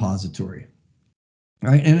iRepository,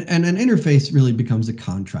 right? And an interface really becomes a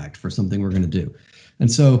contract for something we're going to do.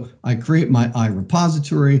 And so I create my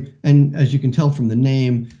iRepository, and as you can tell from the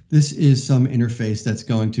name, this is some interface that's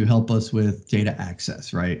going to help us with data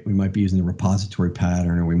access, right? We might be using the repository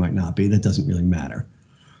pattern, or we might not be. That doesn't really matter.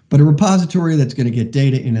 But a repository that's going to get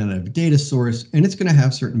data in and out of a data source, and it's going to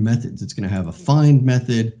have certain methods. It's going to have a find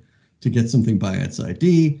method to get something by its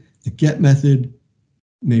ID, the get method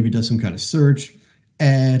maybe does some kind of search,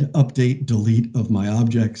 add, update, delete of my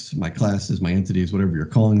objects, my classes, my entities, whatever you're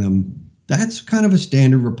calling them. That's kind of a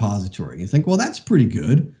standard repository. You think, well, that's pretty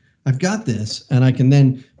good. I've got this, and I can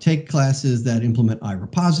then take classes that implement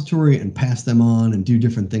iRepository and pass them on and do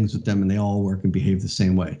different things with them, and they all work and behave the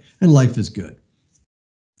same way, and life is good.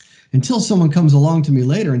 Until someone comes along to me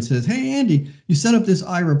later and says, hey, Andy, you set up this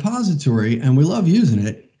iRepository, and we love using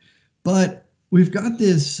it, but we've got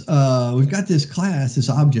this class, this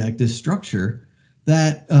object, this structure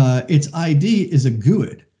that its ID is a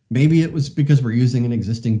GUID. Maybe it was because we're using an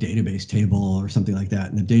existing database table or something like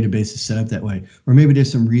that, and the database is set up that way. Or maybe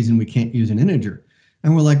there's some reason we can't use an integer.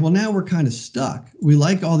 And we're like, well, now we're kind of stuck. We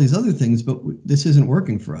like all these other things, but this isn't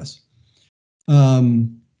working for us. Or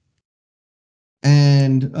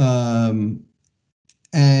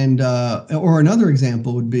another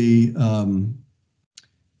example would be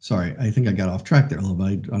sorry, I think I got off track there a little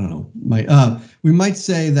bit. I don't know. We might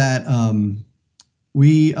say that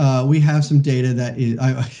we have some data that is.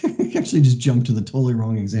 I actually just jumped to the totally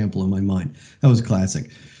wrong example in my mind. That was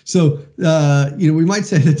classic. So we might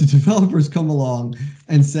say that the developers come along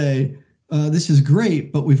and say, this is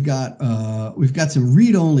great, but we've got some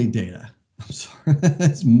read-only data. I'm sorry,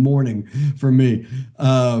 that's morning for me.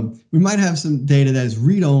 We might have some data that is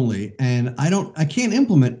read-only, and I can't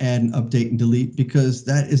implement add and update and delete because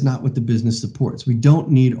that is not what the business supports. We don't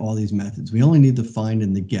need all these methods. We only need the find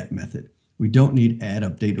and the get method. We don't need add,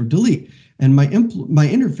 update, or delete. And my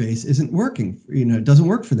interface isn't working. It doesn't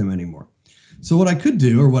work for them anymore. So what I could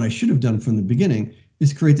do, or what I should have done from the beginning,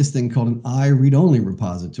 is create this thing called an I read-only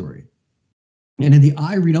repository. And in the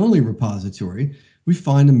I read-only repository, we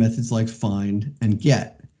find the methods like find and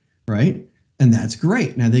get, right? And that's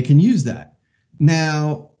great. Now they can use that.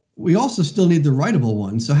 Now, we also still need the writable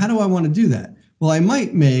one. So how do I want to do that? Well, I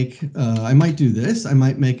might do this. I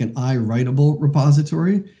might make an I writable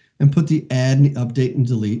repository and put the add and the update and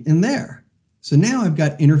delete in there. So now I've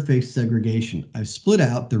got interface segregation. I've split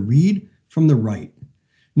out the read from the write.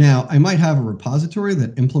 Now, I might have a repository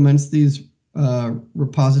that implements these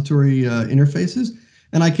repository interfaces,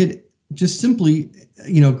 and I could just simply,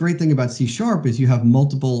 great thing about C# is you have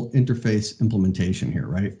multiple interface implementation here,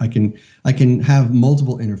 right? I can have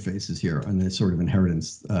multiple interfaces here on this sort of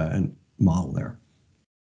inheritance and model there.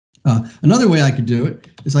 Another way I could do it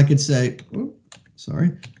is I could say,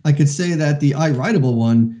 I could say that the I writable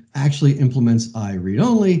one actually implements I read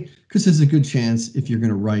only, because there's a good chance if you're going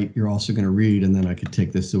to write, you're also going to read, and then I could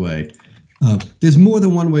take this away. There's more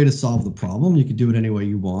than one way to solve the problem. You could do it any way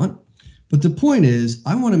you want. But the point is,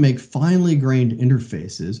 I want to make finely grained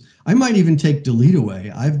interfaces. I might even take delete away.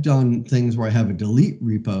 I've done things where I have a delete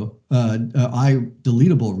repo, I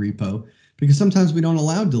deletable repo, because sometimes we don't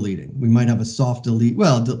allow deleting. We might have a soft delete.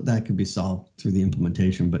 Well, that could be solved through the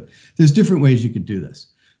implementation, but there's different ways you could do this.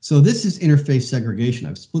 So this is interface segregation.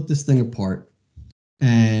 I've split this thing apart,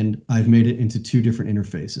 and I've made it into two different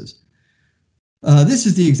interfaces. This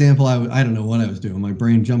is the example. I don't know what I was doing. My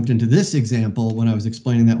brain jumped into this example when I was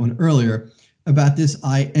explaining that one earlier about this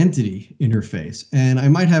iEntity interface. And I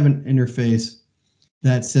might have an interface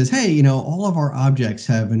that says, hey, all of our objects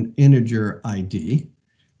have an integer ID,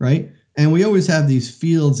 right? And we always have these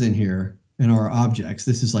fields in here in our objects.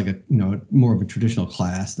 This is like more of a traditional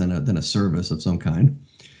class than a service of some kind.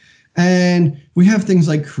 And we have things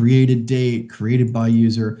like created date, created by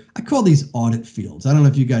user. I call these audit fields. I don't know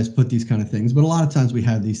if you guys put these kind of things, but a lot of times we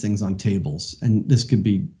have these things on tables, and this could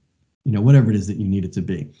be, whatever it is that you need it to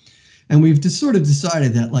be. And we've just sort of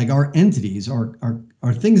decided that like our entities,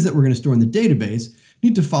 our things that we're going to store in the database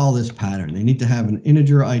need to follow this pattern. They need to have an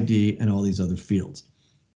integer ID and all these other fields.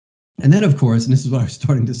 And then, of course, and this is what I was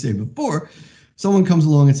starting to say before, someone comes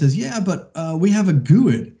along and says, yeah, but we have a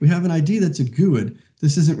GUID. We have an ID that's a GUID.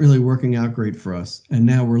 This isn't really working out great for us. And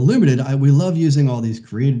now we're limited. We love using all these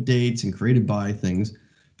created dates and created by things,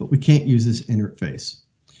 but we can't use this interface.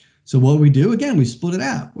 So what we do, again, we split it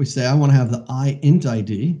out. We say, I want to have the iInt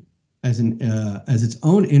ID as its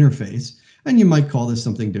own interface. And you might call this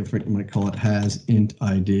something different. You might call it has int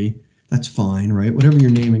ID. That's fine, right? Whatever your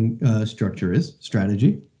naming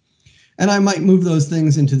strategy. And I might move those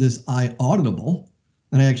things into this iAuditable.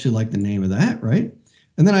 And I actually like the name of that, right?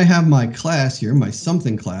 And then I have my class here, my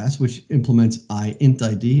something class, which implements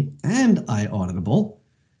iIntID and iAuditable.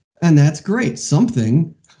 And that's great.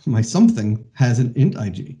 My something has an int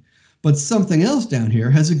ID. But something else down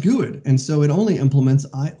here has a GUID. And so it only implements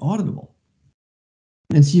iAuditable.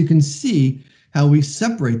 And so you can see how we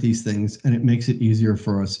separate these things, and it makes it easier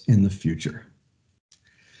for us in the future.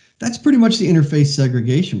 That's pretty much the interface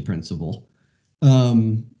segregation principle.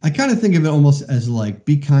 I kind of think of it almost as like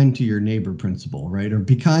be kind to your neighbor principle, right? Or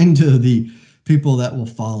be kind to the people that will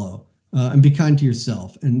follow, and be kind to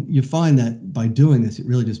yourself. And you find that by doing this, it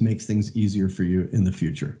really just makes things easier for you in the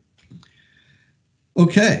future.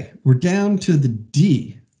 Okay, we're down to the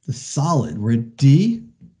D, the solid. We're at D,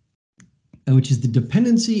 which is the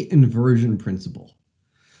dependency inversion principle.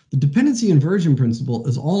 The dependency inversion principle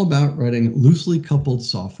is all about writing loosely coupled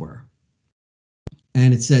software.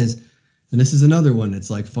 And it says, and this is another one that's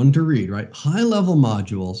like fun to read, right? High-level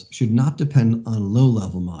modules should not depend on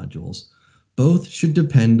low-level modules. Both should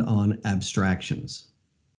depend on abstractions.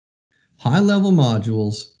 High-level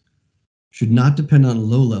modules should not depend on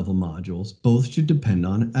low-level modules. Both should depend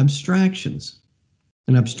on abstractions.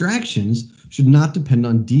 And abstractions should not depend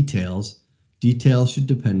on details. Details should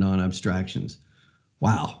depend on abstractions.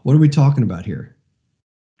 Wow, what are we talking about here?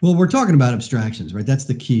 Well, we're talking about abstractions, right? That's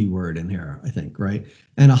the key word in here, I think, right?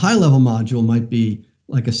 And a high-level module might be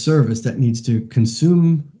like a service that needs to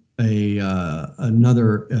consume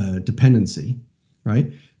another dependency,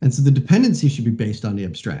 right? And so the dependency should be based on the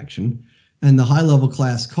abstraction, and the high-level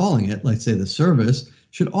class calling it, let's say the service,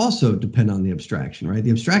 should also depend on the abstraction, right?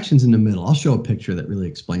 The abstraction's in the middle. I'll show a picture that really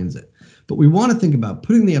explains it. But we want to think about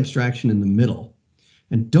putting the abstraction in the middle,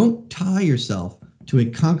 and don't tie yourself to a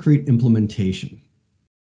concrete implementation.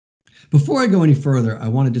 Before I go any further, I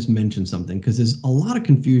want to just mention something, because there's a lot of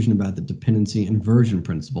confusion about the dependency inversion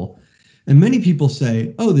principle. And many people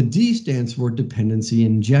say, oh, the D stands for dependency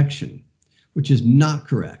injection, which is not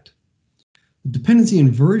correct. Dependency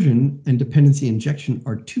inversion and dependency injection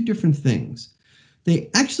are two different things.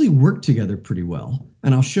 They actually work together pretty well,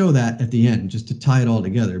 and I'll show that at the end just to tie it all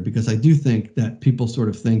together, because I do think that people sort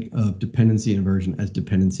of think of dependency inversion as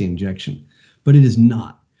dependency injection, but it is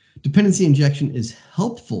not. Dependency injection is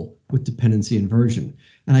helpful with dependency inversion,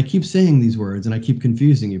 and I keep saying these words and I keep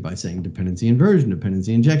confusing you by saying dependency inversion,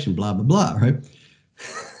 dependency injection, blah, blah, blah, right?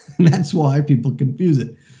 And that's why people confuse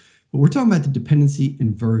it. But we're talking about the dependency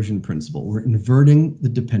inversion principle. We're inverting the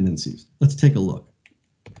dependencies. Let's take a look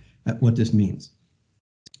at what this means.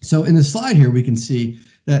 So in the slide here, we can see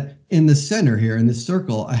that in the center here, in this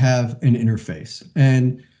circle, I have an interface.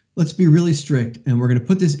 And let's be really strict, and we're going to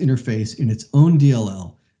put this interface in its own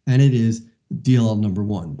DLL, and it is DLL number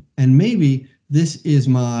 1. And maybe this is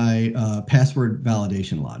my password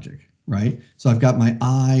validation logic, right? So I've got my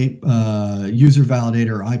user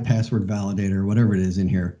validator, or password validator, whatever it is in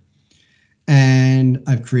here. And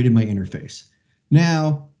I've created my interface.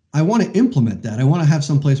 Now, I want to implement that. I want to have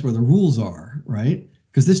some place where the rules are, right?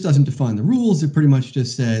 Because this doesn't define the rules. It pretty much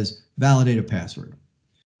just says validate a password.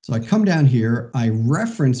 So I come down here, I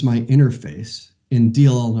reference my interface in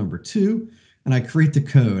DLL number 2, and I create the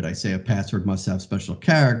code. I say a password must have special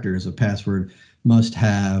characters, a password must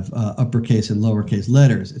have uppercase and lowercase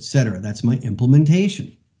letters, etc. That's my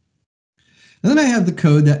implementation. And then I have the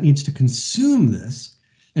code that needs to consume this,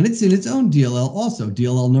 and it's in its own DLL also,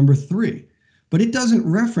 DLL number 3. But it doesn't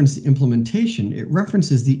reference the implementation, it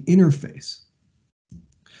references the interface.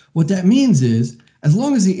 What that means is, as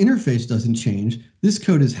long as the interface doesn't change, this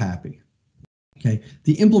code is happy. Okay,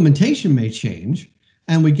 the implementation may change,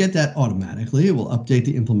 and we get that automatically. It will update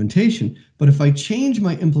the implementation. But if I change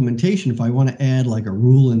my implementation, if I want to add like a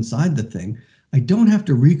rule inside the thing, I don't have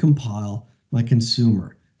to recompile my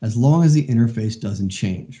consumer as long as the interface doesn't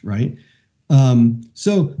change, right?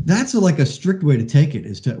 So that's like a strict way to take it,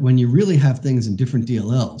 is to when you really have things in different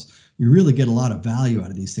DLLs, you really get a lot of value out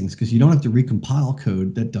of these things because you don't have to recompile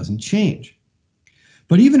code that doesn't change.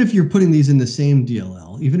 But even if you're putting these in the same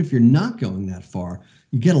DLL, even if you're not going that far,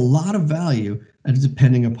 you get a lot of value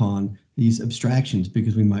depending upon these abstractions,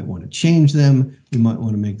 because we might want to change them, we might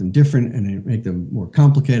want to make them different and make them more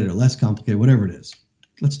complicated or less complicated, whatever it is.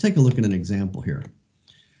 Let's take a look at an example here.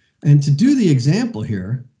 And to do the example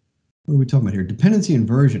here, what are we talking about here? Dependency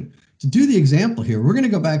inversion. To do the example here, we're going to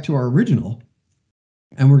go back to our original,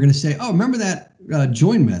 and we're going to say, oh, remember that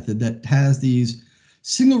join method that has these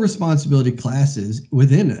single responsibility classes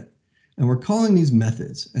within it? And we're calling these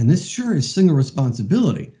methods. And this sure is single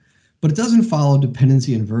responsibility, but it doesn't follow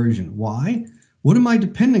dependency inversion. Why? What am I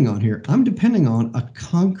depending on here? I'm depending on a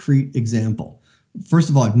concrete example. First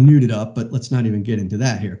of all, I've newed up, but let's not even get into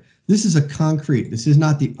that here. This is a concrete. This is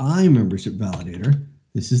not the membership validator.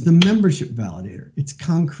 This is the membership validator. It's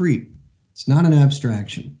concrete. It's not an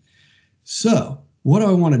abstraction. So what do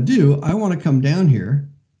I want to do? I want to come down here,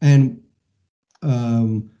 and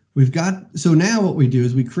so now what we do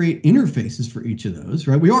is we create interfaces for each of those,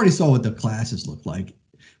 right? We already saw what the classes look like.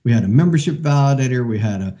 We had a membership validator, we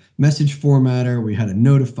had a message formatter, we had a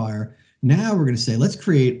notifier. Now we're going to say, let's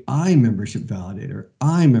create membership validator,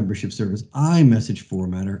 membership service, message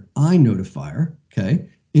formatter, notifier, okay,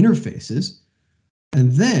 interfaces.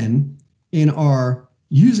 And then in our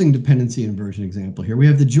using dependency inversion example here, we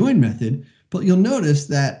have the join method, but you'll notice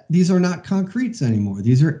that these are not concretes anymore.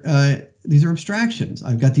 These are abstractions.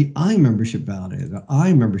 I've got the membership validator,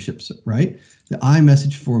 the membership, right? The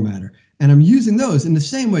message formatter. And I'm using those in the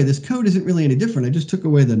same way. This code isn't really any different. I just took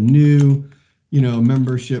away the new,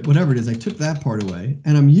 membership, whatever it is. I took that part away,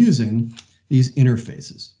 and I'm using these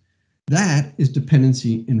interfaces. That is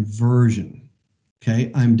dependency inversion.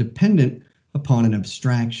 Okay, I'm dependent upon an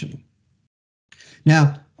abstraction.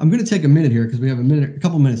 Now, I'm going to take a minute here because we have a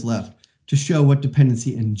couple minutes left to show what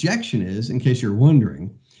dependency injection is, in case you're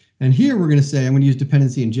wondering. And here we're going to say I'm going to use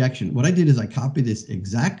dependency injection. What I did is I copied this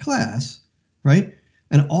exact class, right?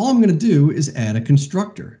 And all I'm going to do is add a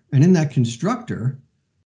constructor. And in that constructor,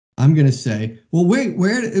 I'm going to say, well, wait,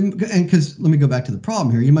 and because let me go back to the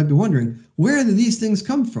problem here. You might be wondering, where do these things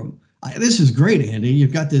come from? This is great, Andy.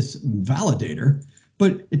 You've got this validator,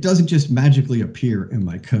 but it doesn't just magically appear in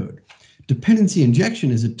my code. Dependency injection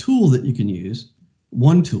is a tool that you can use.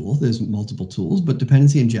 One tool, there's multiple tools, but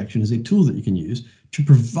dependency injection is a tool that you can use to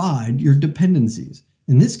provide your dependencies.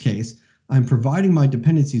 In this case, I'm providing my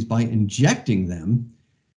dependencies by injecting them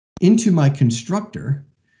into my constructor,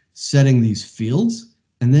 setting these fields,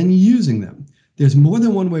 and then using them. There's more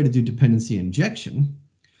than one way to do dependency injection.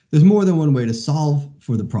 There's more than one way to solve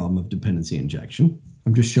for the problem of dependency injection.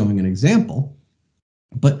 I'm just showing an example.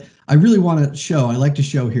 But I really want to show, I like to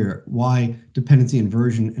show here why dependency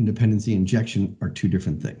inversion and dependency injection are two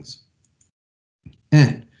different things.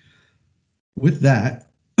 And with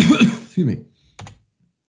that, excuse me,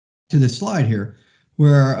 to this slide here,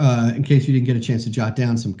 where in case you didn't get a chance to jot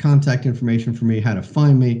down some contact information for me, how to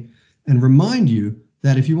find me, and remind you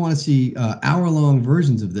that if you want to see hour-long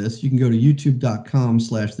versions of this, you can go to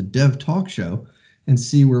youtube.com/thedevtalkshow and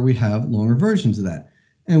see where we have longer versions of that.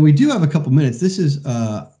 And we do have a couple minutes. This is,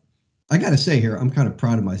 I got to say here, I'm kind of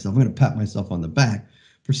proud of myself. I'm going to pat myself on the back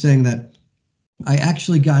for saying that I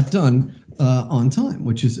actually got done on time,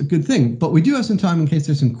 which is a good thing. But we do have some time in case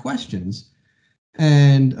there's some questions.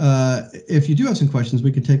 And if you do have some questions,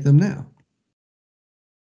 we can take them now.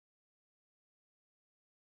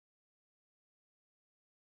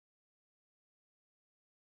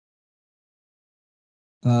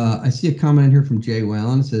 I see a comment in here from Jay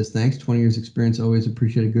Wallen. It says, thanks, 20 years experience. Always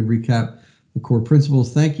appreciate a good recap of core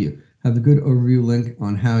principles. Thank you. Have a good overview link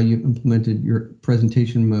on how you implemented your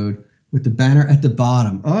presentation mode with the banner at the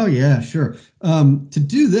bottom. Oh, yeah, sure. To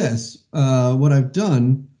do this, what I've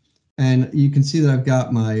done, and you can see that I've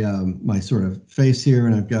got my my sort of face here,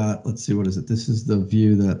 and I've got, let's see, what is it? This is the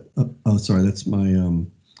view that, oh, sorry, that's my,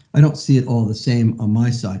 I don't see it all the same on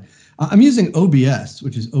my side. I'm using OBS,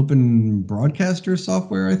 which is Open Broadcaster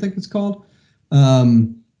software, I think it's called.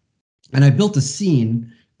 And I built a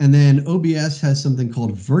scene, and then OBS has something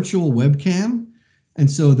called virtual webcam. And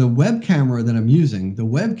so the web camera that I'm using, the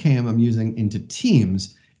webcam I'm using into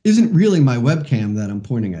Teams, isn't really my webcam that I'm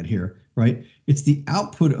pointing at here, right? It's the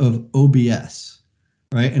output of OBS,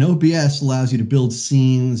 right? And OBS allows you to build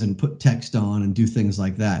scenes and put text on and do things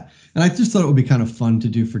like that. And I just thought it would be kind of fun to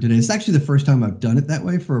do for today. It's actually the first time I've done it that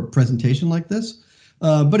way for a presentation like this.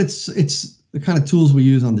 But it's the kind of tools we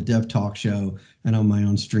use on the Dev Talk Show and on my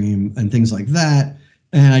own stream and things like that.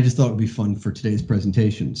 And I just thought it would be fun for today's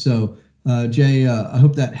presentation. So Jay, I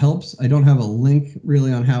hope that helps. I don't have a link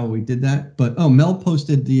really on how we did that, but oh, Mel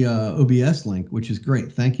posted the OBS link, which is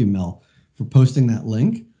great. Thank you, Mel, for posting that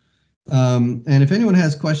link. And if anyone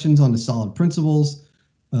has questions on the solid principles,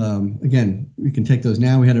 again, we can take those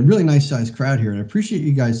now. We had a really nice sized crowd here, and I appreciate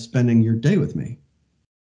you guys spending your day with me.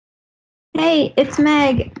 Hey, it's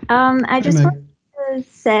Meg. I just wanted to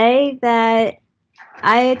say that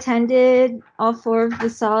I attended all 4 of the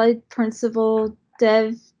solid principle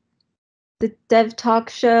the Dev Talk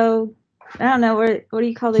Show. I don't know, what do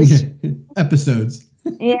you call these? Episodes.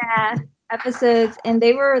 Yeah, episodes, and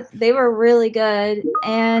they were really good.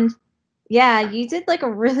 And yeah, you did like a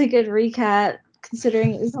really good recap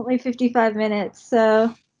considering it was only 55 minutes.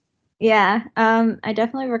 So yeah, I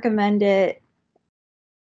definitely recommend it.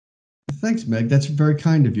 Thanks, Meg. That's very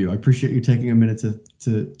kind of you. I appreciate you taking a minute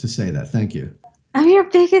to say that. Thank you. I'm your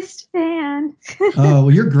biggest fan. Oh,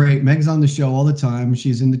 well, you're great. Meg's on the show all the time.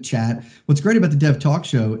 She's in the chat. What's great about the Dev Talk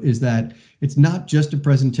Show is that it's not just a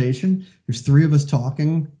presentation. There's 3 of us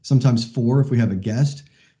talking, sometimes 4 if we have a guest.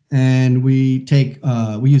 And we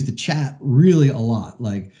use the chat really a lot.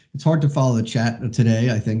 Like, it's hard to follow the chat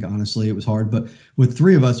today. I think, honestly, it was hard. But with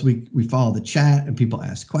 3 of us, we follow the chat, and people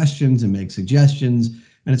ask questions and make suggestions.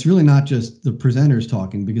 And it's really not just the presenters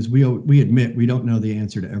talking, because we admit we don't know the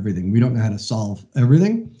answer to everything. We don't know how to solve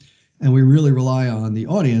everything. And we really rely on the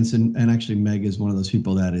audience. And actually, Meg is one of those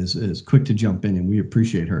people that is quick to jump in, and we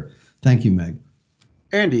appreciate her. Thank you, Meg.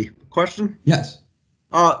 Andy, question? Yes.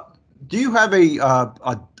 Do you have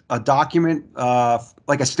a document,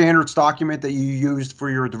 like a standards document that you used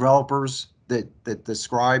for your developers that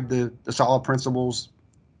describe the solid principles?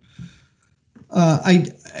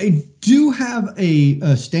 I do have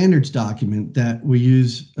a standards document that we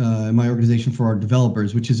use in my organization for our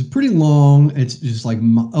developers, which is pretty long. It's just like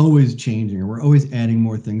always changing, or we're always adding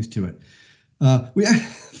more things to it.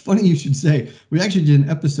 Funny you should say, we actually did an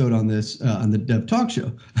episode on this on the Dev Talk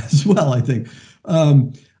Show as well, I think.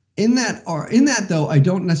 In that though, I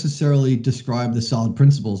don't necessarily describe the solid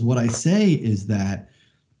principles. What I say is that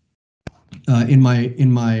in my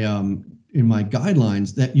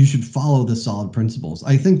guidelines, that you should follow the solid principles.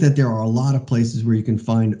 I think that there are a lot of places where you can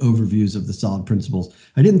find overviews of the solid principles.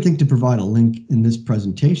 I didn't think to provide a link in this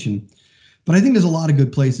presentation, But I think there's a lot of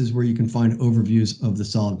good places where you can find overviews of the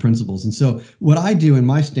solid principles. And so what I do in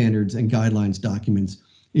my standards and guidelines documents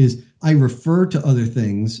is I refer to other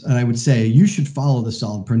things, and I would say you should follow the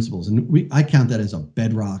solid principles. And I count that as a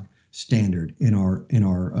bedrock standard in our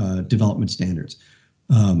development standards,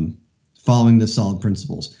 following the solid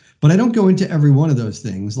principles. But I don't go into every one of those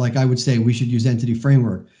things. Like I would say we should use entity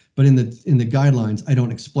framework, but in the guidelines, I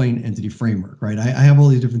don't explain entity framework, right? I have all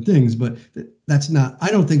these different things, but that's not, I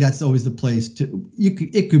don't think that's always the place to,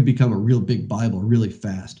 it could become a real big Bible really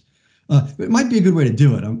fast. It might be a good way to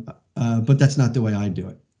do it, but that's not the way I do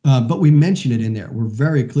it. But we mention it in there. We're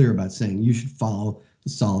very clear about saying you should follow the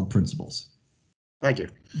solid principles. Thank you.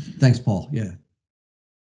 Thanks, Paul. Yeah.